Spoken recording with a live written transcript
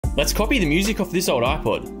Let's copy the music off this old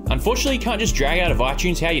iPod. Unfortunately, you can't just drag it out of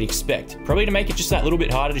iTunes how you'd expect, probably to make it just that little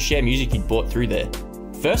bit harder to share music you'd bought through there.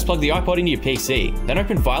 First, plug the iPod into your PC, then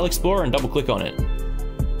open File Explorer and double click on it.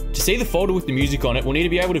 To see the folder with the music on it, we'll need to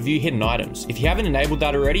be able to view hidden items. If you haven't enabled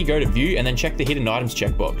that already, go to View and then check the Hidden Items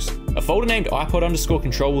checkbox. A folder named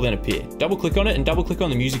iPod_control will then appear. Double click on it and double click on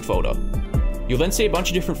the music folder. You'll then see a bunch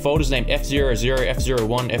of different folders named F00,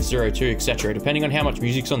 F01, F02, etc. depending on how much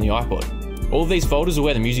music's on the iPod. All of these folders are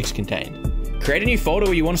where the music's contained. Create a new folder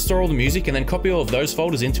where you want to store all the music and then copy all of those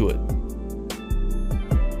folders into it.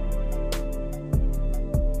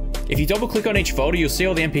 If you double click on each folder, you'll see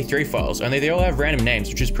all the MP3 files, only they all have random names,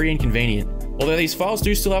 which is pretty inconvenient. Although these files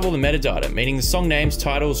do still have all the metadata, meaning the song names,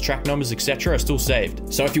 titles, track numbers, etc. are still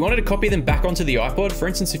saved. So if you wanted to copy them back onto the iPod, for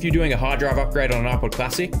instance if you're doing a hard drive upgrade on an iPod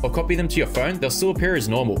Classic, or copy them to your phone, they'll still appear as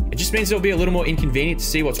normal. It just means it'll be a little more inconvenient to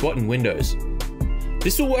see what's what in Windows.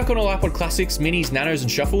 This will work on all iPod Classics, Minis, Nanos and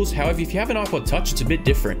Shuffles, however if you have an iPod Touch it's a bit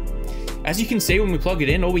different. As you can see when we plug it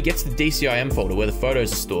in, all we get is the DCIM folder where the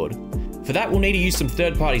photos are stored. For that, we'll need to use some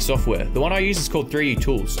third-party software. The one I use is called 3D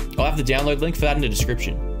Tools. I'll have the download link for that in the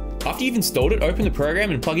description. After you've installed it, open the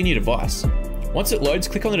program and plug in your device. Once it loads,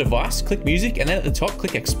 click on the device, click Music, and then at the top,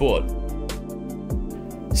 click Export.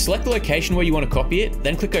 Select the location where you want to copy it,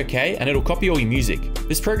 then click OK, and it'll copy all your music.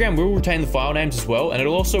 This program will retain the file names as well, and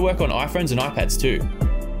it'll also work on iPhones and iPads too.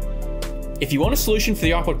 If you want a solution for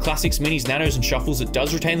the iPod Classics, Minis, Nanos, and Shuffles that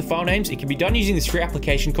does retain the file names, it can be done using this free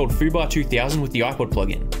application called Foobar 2000 with the iPod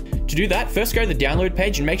plugin. To do that, first go to the download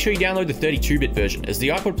page and make sure you download the 32-bit version, as the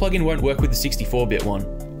iPod plugin won't work with the 64-bit one.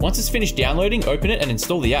 Once it's finished downloading, open it and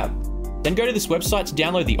install the app. Then go to this website to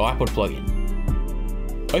download the iPod plugin.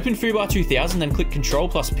 Open Foobar 2000, then click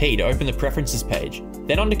Ctrl+P to open the Preferences page.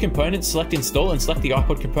 Then under Components, select Install and select the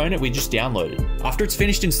iPod component we just downloaded. After it's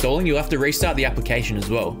finished installing, you'll have to restart the application as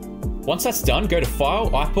well. Once that's done, go to File,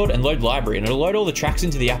 iPod and Load Library, and it'll load all the tracks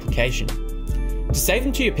into the application. To save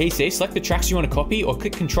them to your PC, select the tracks you want to copy or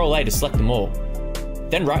click Ctrl+A to select them all.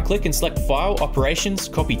 Then right click and select File, Operations,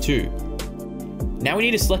 Copy To. Now we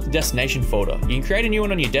need to select the destination folder. You can create a new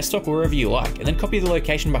one on your desktop or wherever you like, and then copy the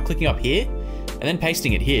location by clicking up here, and then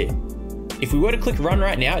pasting it here. If we were to click Run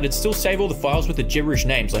right now, it'd still save all the files with the gibberish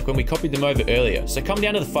names like when we copied them over earlier. So come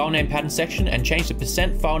down to the file name pattern section and change the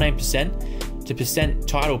 %filename% to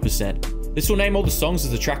 %title%. This will name all the songs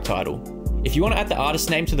as the track title. If you want to add the artist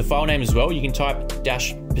name to the file name as well, you can type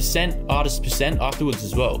 %artist% afterwards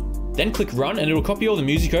as well. Then click Run and it'll copy all the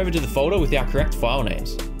music over to the folder with our correct file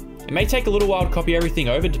names. It may take a little while to copy everything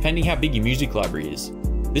over depending how big your music library is.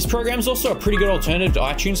 This program is also a pretty good alternative to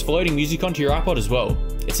iTunes for loading music onto your iPod as well.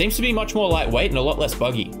 It seems to be much more lightweight and a lot less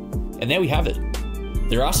buggy. And there we have it.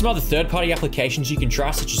 There are some other third-party applications you can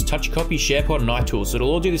try such as TouchCopy, SharePod and iTools that'll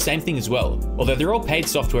all do the same thing as well, although they're all paid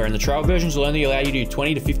software and the trial versions will only allow you to do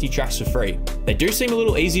 20 to 50 tracks for free. They do seem a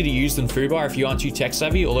little easier to use than Foobar if you aren't too tech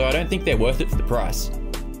savvy, although I don't think they're worth it for the price.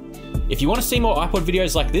 If you want to see more iPod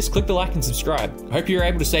videos like this, click the like and subscribe. I hope you're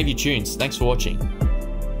able to save your tunes. Thanks for watching.